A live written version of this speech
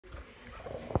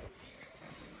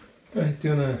Right,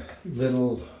 doing a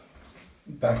little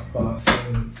back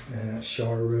bathroom,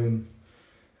 shower room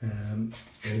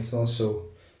install. So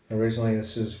originally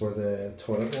this is where the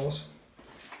toilet was,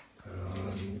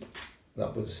 and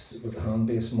that was where the hand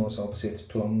basin was. Obviously it's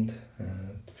plumbed,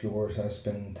 the floor has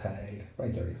been tiled,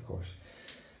 very dirty of course.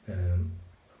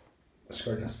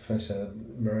 Skirting has to finish, the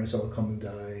mirrors all coming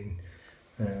down,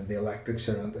 the electrics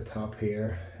are at the top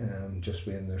here, just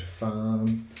waiting. There's a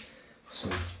fan, so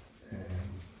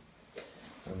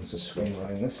and there's a swing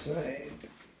around this side.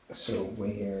 So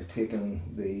we are taking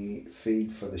the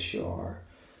feed for the shower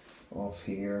off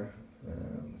here.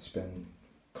 It's been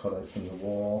cut out from the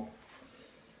wall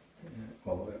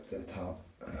all the way up to the top.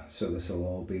 So this will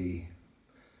all be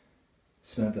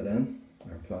cemented in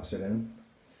or plastered in.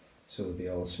 So it'll be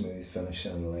all smooth finish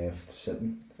and left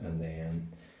sitting. And then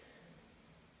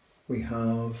we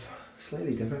have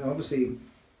slightly different, obviously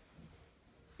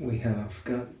we have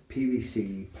got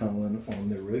PVC paneling on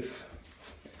the roof.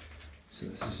 So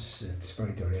this is, it's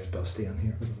very dirty and dusty in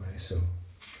here by the way, so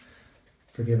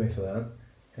forgive me for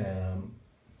that.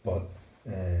 But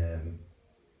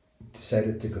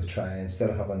decided to go try,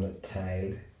 instead of having it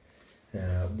tiled,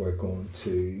 we're going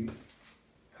to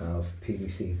have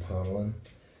PVC paneling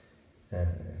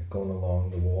going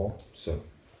along the wall. So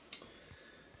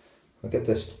I'll get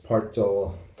this part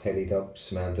all tidied up,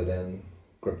 cemented in,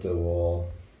 gripped to the wall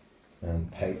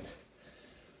and piped,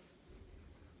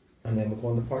 and then we'll go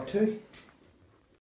on to part 2.